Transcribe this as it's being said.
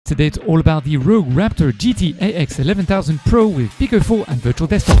Today it's all about the Rog Rapture GT AX 11000 Pro with Pico 4 and virtual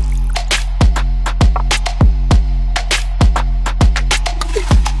desktop.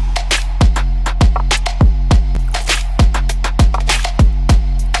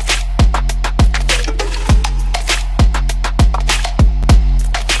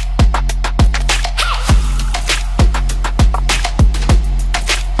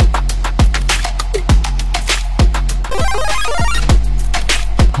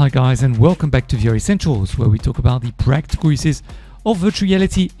 Hi guys, and welcome back to VREssentials, where we talk about the practical uses of virtual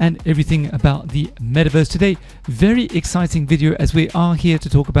reality and everything about the metaverse. Today, very exciting video as we are here to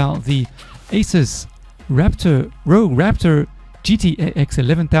talk about the Asus Rog Rapture GT AX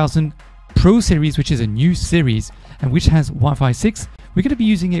 11000 Pro series, which is a new series and which has Wi-Fi 6. We're going to be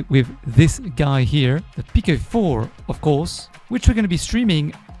using it with this guy here, the Pico 4, of course, which we're going to be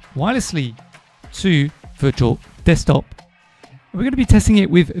streaming wirelessly to virtual desktop. We're going to be testing it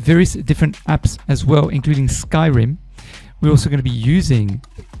with various different apps as well, including Skyrim. We're also going to be using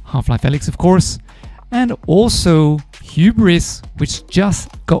Half-Life Alyx, of course, and also Hubris, which just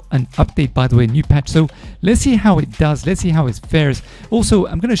got an update, by the way, new patch. So let's see how it does. Let's see how it fares. Also,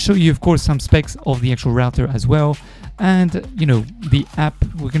 I'm going to show you, of course, some specs of the actual router as well. And, you know, the app,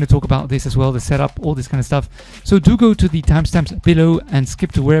 we're going to talk about this as well, the setup, all this kind of stuff. So do go to the timestamps below and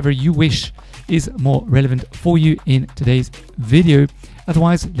skip to wherever you wish is more relevant for you in today's video.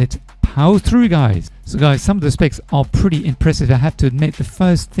 Otherwise, let's power through, guys. So guys, some of the specs are pretty impressive, I have to admit. The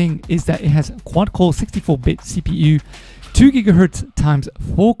first thing is that it has quad-core 64-bit CPU, 2 GHz times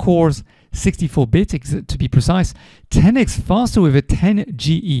 4 cores, 64-bit to be precise, 10x faster with a 10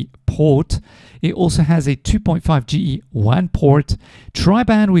 GE port. It also has a 2.5 GE WAN port,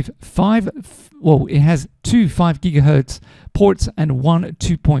 tri-band with it has two 5 GHz ports and one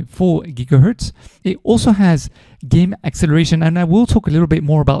 2.4 GHz. It also has game acceleration, and I will talk a little bit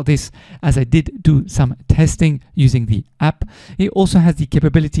more about this as I did do some testing using the app. It also has the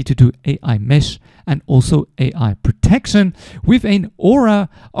capability to do AI mesh and also AI protection with an Aura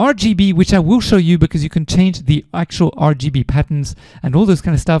RGB, which I will show you because you can change the actual RGB patterns and all those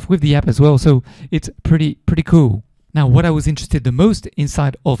kind of stuff with the app as well. So it's pretty cool. Now, what I was interested the most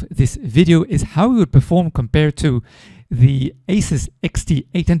inside of this video is how it would perform compared to the Asus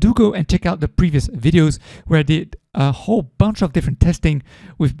XT8. And do go and check out the previous videos where I did a whole bunch of different testing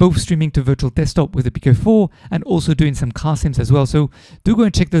with both streaming to virtual desktop with the Pico 4 and also doing some car sims as well. So do go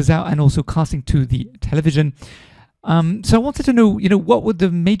and check those out, and also casting to the television. So I wanted to know, what were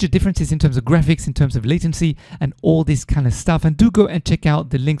the major differences in terms of graphics, in terms of latency, and all this kind of stuff. And do go and check out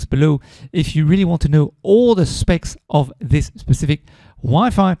the links below if you really want to know all the specs of this specific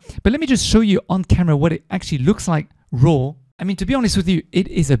Wi-Fi. But let me just show you on camera what it actually looks like raw. I mean, to be honest with you, it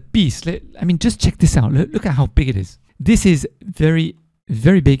is a beast. I mean, just check this out. Look at how big it is. This is very,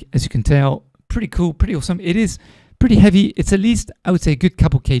 very big, as you can tell. Pretty cool, pretty awesome. It is pretty heavy. It's at least, I would say, a good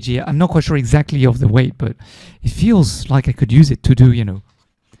couple kg. I'm not quite sure exactly of the weight, but it feels like I could use it to do,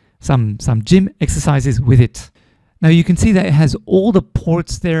 some gym exercises with it. Now you can see that it has all the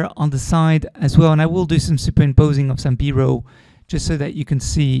ports there on the side as well, and I will do some superimposing of some B-roll just so that you can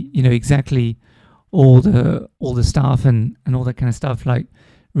see, exactly all the stuff and all that kind of stuff, like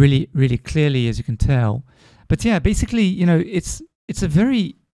really clearly, as you can tell. But yeah, basically, it's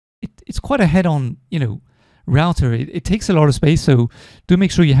quite a head-on, router. It takes a lot of space, so do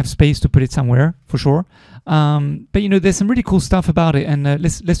make sure you have space to put it somewhere for sure. But there's some really cool stuff about it, and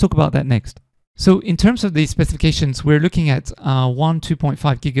let's talk about that next. So in terms of the specifications, we're looking at one 2.5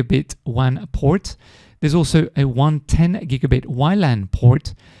 gigabit WAN port. There's also a 10 gigabit WLAN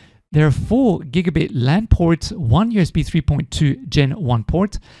port. There are 4 gigabit LAN ports, one USB 3.2 Gen 1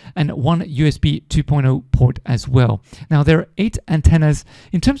 port, and one USB 2.0 port as well. Now there are 8 antennas.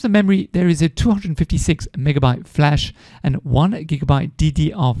 In terms of memory, there is a 256 megabyte flash and 1 gigabyte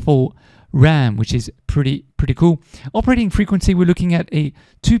DDR4 RAM, which is pretty cool. Operating frequency, we're looking at a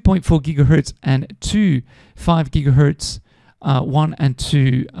 2.4 gigahertz and 2 5 gigahertz. 1 and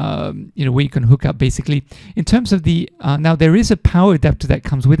 2, where you can hook up basically. In terms of the, now there is a power adapter that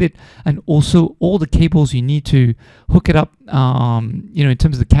comes with it, and also all the cables you need to hook it up, in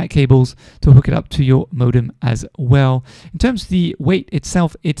terms of the cat cables to hook it up to your modem as well. In terms of the weight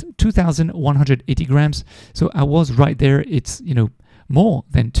itself, it's 2,180 grams. So I was right there. It's, more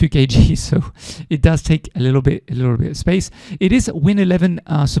than 2 kg, so it does take a little bit of space. It is Win 11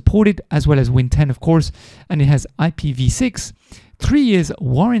 supported, as well as Win 10, of course, and it has IPv6, 3 years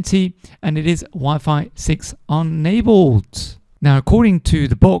warranty, and it is Wi-Fi 6 enabled. Now, according to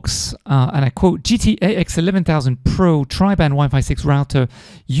the box, and I quote, GT AX 11000 Pro tri-band Wi-Fi 6 router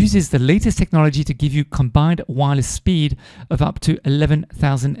uses the latest technology to give you combined wireless speed of up to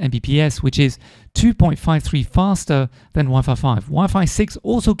 11,000 Mbps, which is 2.53 faster than Wi-Fi 5. Wi-Fi 6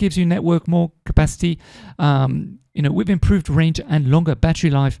 also gives you network more capacity, with improved range and longer battery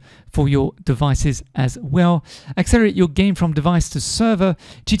life for your devices as well. Accelerate your game from device to server.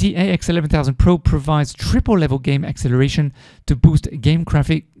 GT AX 11000 Pro provides triple level game acceleration to boost game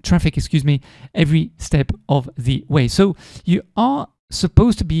traffic, every step of the way. So you are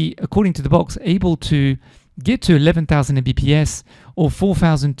supposed to be, according to the box, able to get to 11,000 Mbps or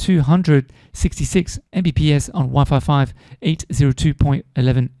 4,266 Mbps on Wi-Fi 5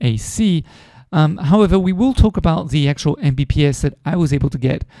 802.11 AC. However, we will talk about the actual MPBS that I was able to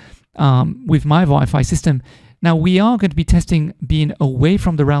get with my Wi-Fi system. Now, we are going to be testing being away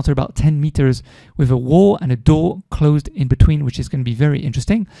from the router about 10 meters with a wall and a door closed in between, which is going to be very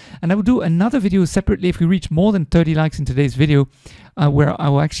interesting. And I will do another video separately if we reach more than 30 likes in today's video, where I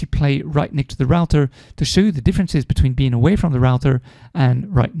will actually play right next to the router to show you the differences between being away from the router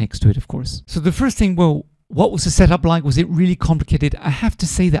and right next to it, of course. So the first thing, well, what was the setup like? Was it really complicated? I have to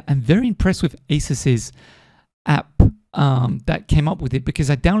say that I'm very impressed with Asus's app that came up with it, because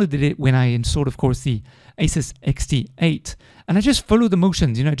I downloaded it when I installed, of course, the Asus XT8, and I just follow the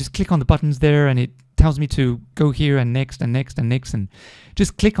motions. Just click on the buttons there, and it tells me to go here and next and next and next, and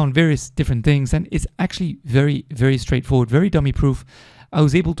just click on various different things. And it's actually very, very straightforward, very dummy proof. I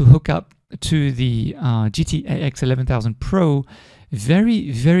was able to hook up to the GT AX 11000 Pro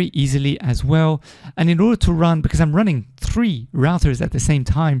very, very easily as well. And in order to run, because I'm running 3 routers at the same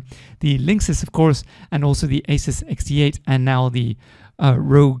time, the Linksys, of course, and also the Asus XT8, and now the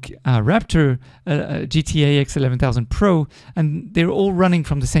Rog Rapture GT AX 11000 Pro, and they're all running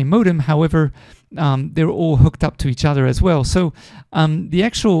from the same modem. However, they're all hooked up to each other as well. So the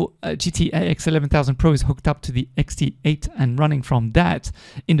actual GT AX 11000 Pro is hooked up to the XT8 and running from that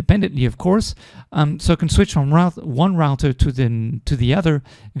independently, of course. So I can switch from one router to the other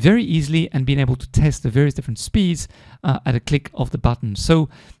very easily, and being able to test the various different speeds at a click of the button. So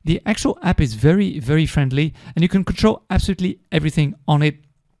the actual app is very, very friendly, and you can control absolutely everything on it.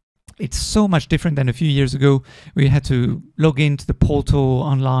 It's so much different than a few years ago where you had to log into the portal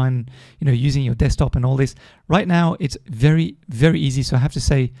online, using your desktop and all this. Right now, it's very, very easy. So I have to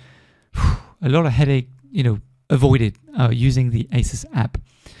say, a lot of headache, avoided using the Asus app.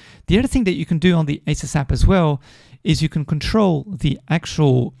 The other thing that you can do on the Asus app as well is you can control the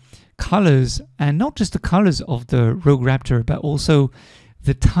actual colors, and not just the colors of the Rog Rapture, but also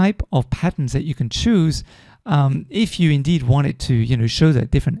the type of patterns that you can choose. If you indeed wanted to, show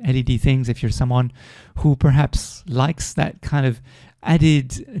that different LED things, if you're someone who perhaps likes that kind of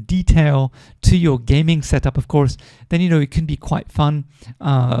added detail to your gaming setup, of course, then, it can be quite fun.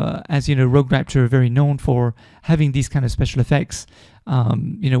 As you know, Rog Rapture are very known for having these kind of special effects,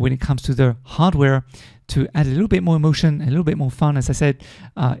 when it comes to their hardware, to add a little bit more emotion, a little bit more fun, as I said,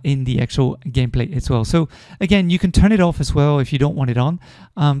 in the actual gameplay as well. So again, you can turn it off as well if you don't want it on,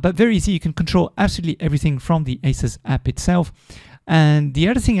 but very easy. You can control absolutely everything from the Asus app itself. And the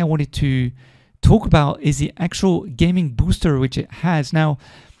other thing I wanted to talk about is the actual gaming booster, which it has. Now,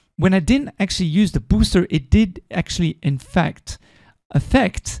 when I didn't actually use the booster, it did actually, in fact,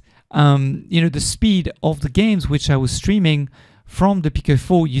 affect, the speed of the games which I was streaming from the Pico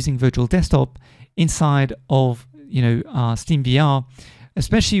 4 using virtual desktop inside of Steam VR,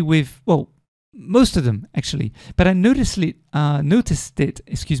 especially with, well, most of them actually. But I noticed it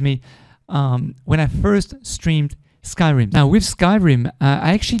when I first streamed Skyrim. Now with Skyrim,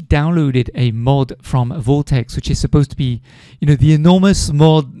 I actually downloaded a mod from Vortex, which is supposed to be, the enormous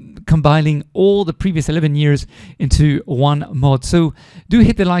mod combining all the previous 11 years into one mod. So do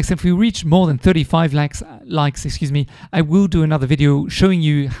hit the likes. If we reach more than 35 likes, I will do another video showing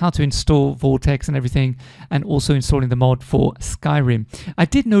you how to install Vortex and everything, and also installing the mod for Skyrim. I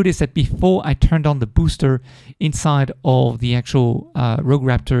did notice that before I turned on the booster inside of the actual Rog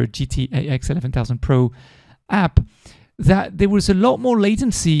Rapture GT AX 11000 Pro app, that there was a lot more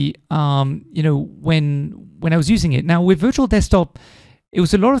latency, when I was using it. Now with virtual desktop, it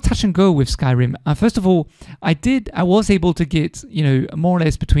was a lot of touch and go with Skyrim. First of all, I was able to get, more or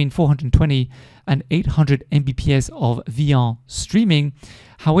less between 420 and 800 Mbps of VR streaming.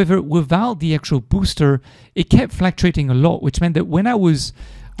 However, without the actual booster, it kept fluctuating a lot, which meant that when I was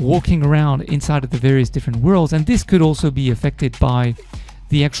walking around inside of the various different worlds, and this could also be affected by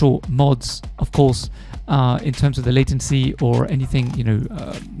the actual mods, of course, in terms of the latency or anything,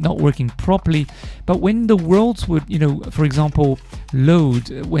 not working properly. But when the worlds would, for example,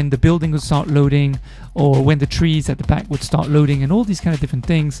 load, when the building would start loading, or when the trees at the back would start loading, and all these kind of different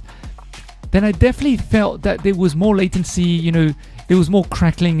things, then I definitely felt that there was more latency. There was more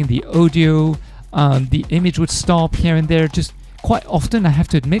crackling in the audio. The image would stop here and there, just quite often, I have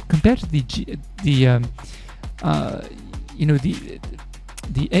to admit, compared to the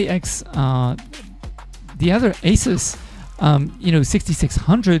AX, the other Asus,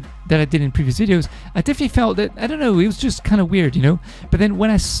 6600 that I did in previous videos. I definitely felt that, I don't know, it was just kind of weird, But then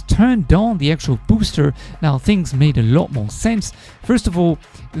when I turned on the actual booster, now things made a lot more sense. First of all,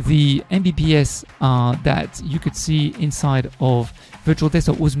 the mbps that you could see inside of Virtual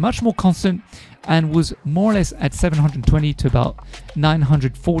Desktop was much more constant and was more or less at 720 to about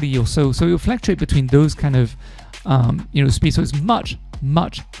 940 or so. So it will fluctuate between those kind of speed. So it's much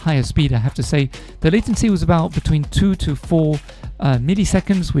higher speed, I have to say. The latency was about between 2 to 4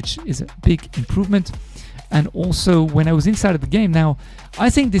 milliseconds, which is a big improvement. And also when I was inside of the game, now I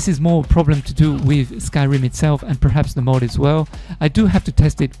think this is more a problem to do with Skyrim itself and perhaps the mod as well. I do have to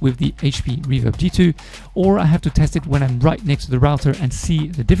test it with the HP Reverb G2, or I have to test it when I'm right next to the router and see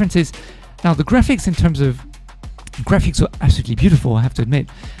the differences. Now the graphics, in terms of graphics, were absolutely beautiful, I have to admit,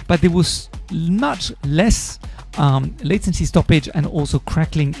 but there was much less latency stoppage and also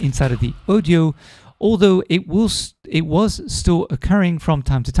crackling inside of the audio, although it was still occurring from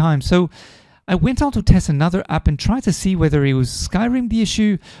time to time. So I went on to test another app and try to see whether it was Skyrim the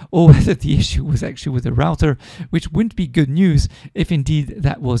issue or whether the issue was actually with the router, which wouldn't be good news if indeed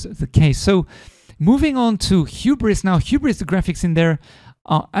that was the case. So moving on to Hubris. Now Hubris, the graphics in there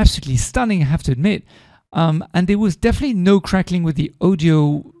are absolutely stunning, I have to admit. And there was definitely no crackling with the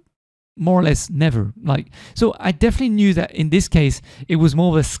audio, more or less never. So I definitely knew that in this case it was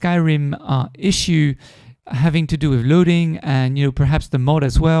more of a Skyrim issue having to do with loading and perhaps the mod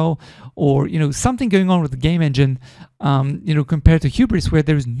as well, or something going on with the game engine, compared to Hubris, where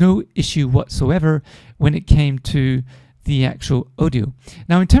there is no issue whatsoever when it came to the actual audio.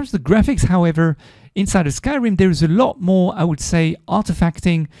 Now in terms of the graphics, however, inside of Skyrim there is a lot more, I would say,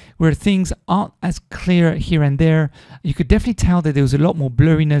 artifacting, where things aren't as clear here and there. You could definitely tell that there was a lot more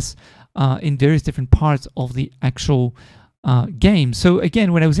blurriness in various different parts of the actual game. So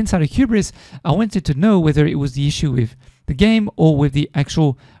again, when I was inside of Hubris, I wanted to know whether it was the issue with the game or with the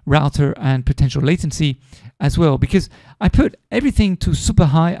actual router and potential latency as well, because I put everything to super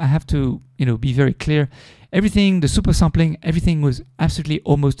high. I have to be very clear. Everything, the super sampling, everything was absolutely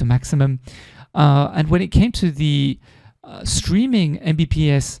almost to maximum. And when it came to the streaming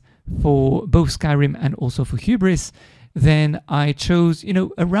mbps for both Skyrim and also for Hubris, then I chose,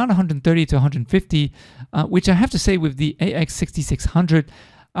 around 130 to 150, which I have to say with the AX 6600,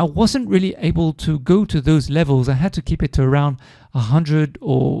 I wasn't really able to go to those levels. I had to keep it to around 100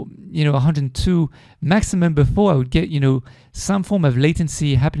 or, 102 maximum before I would get, some form of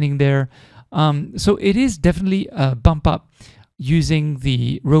latency happening there. So it is definitely a bump up using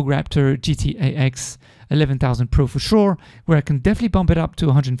the Rog Rapture GT AX 11,000 Pro for sure, where I can definitely bump it up to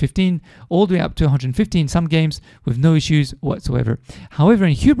 115, all the way up to 150 in some games with no issues whatsoever. However,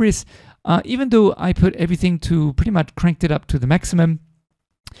 in Hubris, even though I put everything to pretty much cranked it up to the maximum,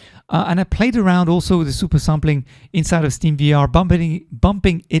 and I played around also with the super sampling inside of SteamVR,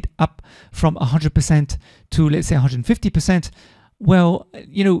 bumping it up from 100% to, let's say, 150%. Well,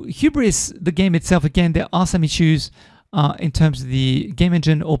 Hubris, the game itself, again, there are some issues in terms of the game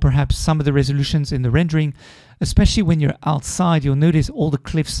engine, or perhaps some of the resolutions in the rendering. Especially when you're outside, you'll notice all the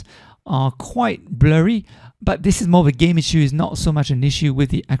cliffs are quite blurry, but this is more of a game issue, is not so much an issue with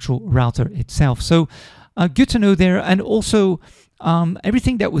the actual router itself. So good to know there. And also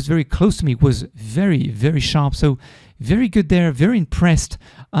everything that was very close to me was very, very sharp. So very good there, very impressed.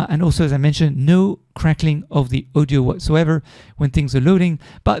 And also, as I mentioned, no crackling of the audio whatsoever when things are loading.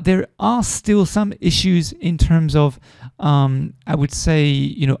 But there are still some issues in terms of, I would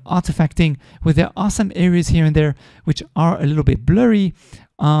say, artifacting, where there are some areas here and there which are a little bit blurry,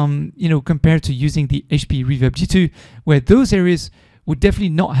 compared to using the HP Reverb G2, where those areas would definitely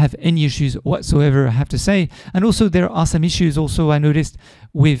not have any issues whatsoever, I have to say. And also there are some issues also I noticed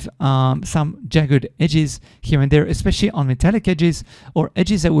with some jagged edges here and there, especially on metallic edges or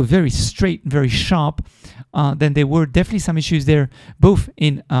edges that were very straight, very sharp. Then there were definitely some issues there, both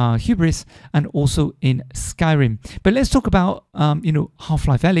in Hubris and also in Skyrim. But let's talk about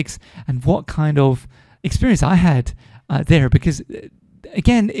Half-Life Alyx and what kind of experience I had there, because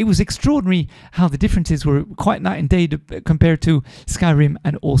again, it was extraordinary how the differences were quite night and day compared to Skyrim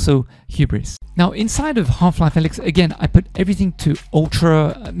and also Hubris. Now, inside of Half-Life Alyx, again, I put everything to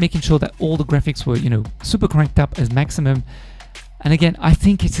ultra, making sure that all the graphics were, super cranked up as maximum. And again, I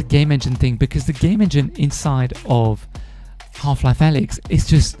think it's a game engine thing, because the game engine inside of Half-Life Alyx is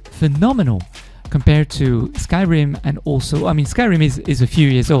just phenomenal compared to Skyrim. And also, I mean, Skyrim is a few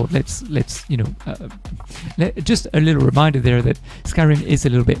years old. Let's just a little reminder there that Skyrim is a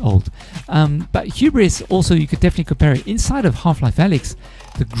little bit old. But Hubris also, you could definitely compare it. Inside of Half-Life Alyx,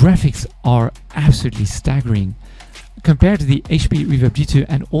 the graphics are absolutely staggering compared to the HP Reverb G2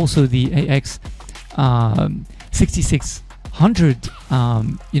 and also the AX 6600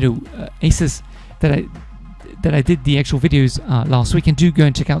 Asus that I did the actual videos last week, and do go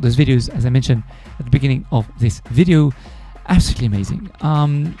and check out those videos, as I mentioned at the beginning of this video. Absolutely amazing.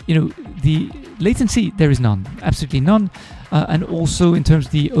 The latency, there is none, absolutely none. And also in terms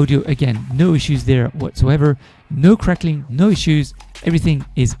of the audio, again, no issues there whatsoever, no crackling, no issues, everything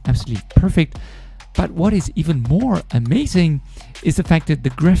is absolutely perfect. But what is even more amazing is the fact that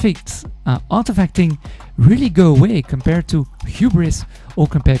the graphics artifacting really go away compared to Hubris or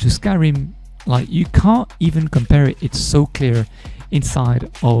compared to Skyrim. Like, you can't even compare it. It's so clear inside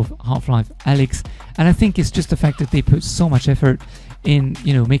of Half-Life Alyx. And I think it's just the fact that they put so much effort in,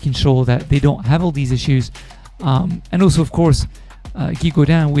 making sure that they don't have all these issues. And also, of course, Guy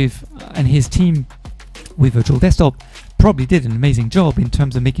Godin and his team with Virtual Desktop probably did an amazing job in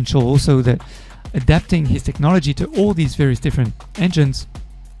terms of making sure also that adapting his technology to all these various different engines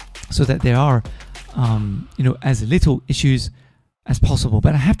so that there are, as little issues as possible.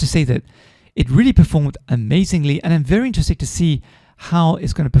 But I have to say that it really performed amazingly, and I'm very interested to see how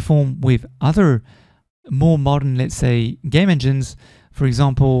it's going to perform with other more modern, let's say, game engines. For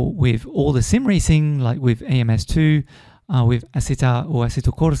example, with all the sim racing, like with AMS2, with Assetto or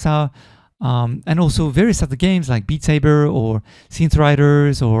Assetto Corsa, and also various other games like Beat Saber or Synth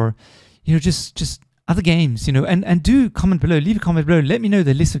Riders, or just other games. And do comment below, leave a comment below, let me know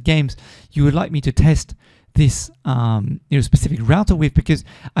the list of games you would like me to test this specific router with, because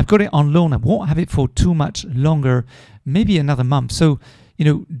I've got it on loan. I won't have it for too much longer, maybe another month. So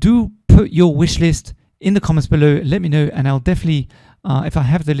do put your wish list in the comments below, let me know, and I'll definitely if I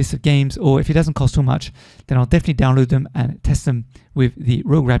have the list of games, or if it doesn't cost too much, then I'll definitely download them and test them with the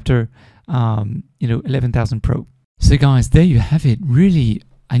Rog Rapture 11,000 Pro. So guys, there you have it. Really,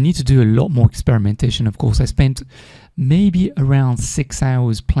 I need to do a lot more experimentation. Of course, I spent maybe around 6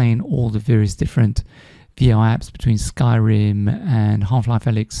 hours playing all the various different VR apps between Skyrim and Half-Life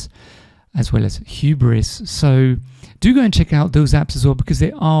Alyx, as well as Hubris. So do go and check out those apps as well, because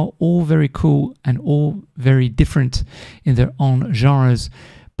they are all very cool and all very different in their own genres.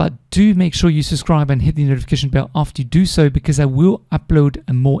 But do make sure you subscribe and hit the notification bell after you do so, because I will upload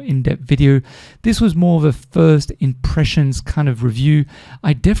a more in-depth video. This was more of a first impressions kind of review.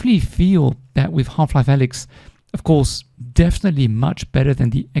 I definitely feel that with Half-Life Alyx, of course, definitely much better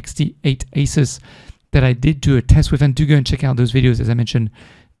than the XT8 Asus that I did do a test with. And do go and check out those videos, as I mentioned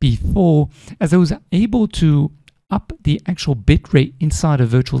before, as I was able to up the actual bitrate inside of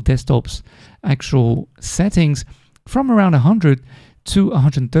Virtual Desktop's actual settings from around 100 to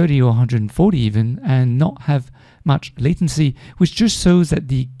 130 or 140 even, and not have much latency, which just shows that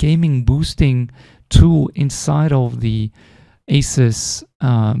the gaming boosting tool inside of the Asus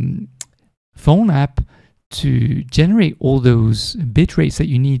phone app to generate all those bit rates that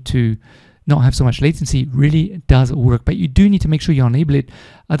you need to not have so much latency really does work. But you do need to make sure you enable it,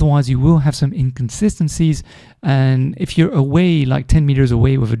 otherwise you will have some inconsistencies. And if you're away, like 10 meters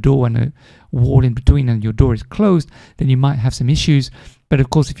away with a door and a wall in between, and your door is closed, then you might have some issues. But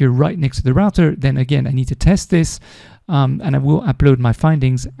of course, if you're right next to the router, then again, I need to test this, and I will upload my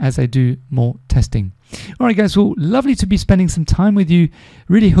findings as I do more testing. All right, guys, well, lovely to be spending some time with you.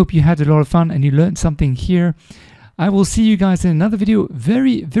 Really hope you had a lot of fun and you learned something here. I will see you guys in another video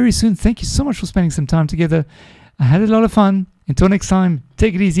very, very soon. Thank you so much for spending some time together. I had a lot of fun. Until next time,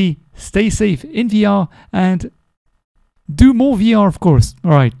 take it easy, stay safe in VR, and do more VR, of course.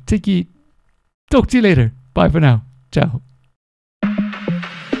 All right, take it. Talk to you later. Bye for now. Ciao.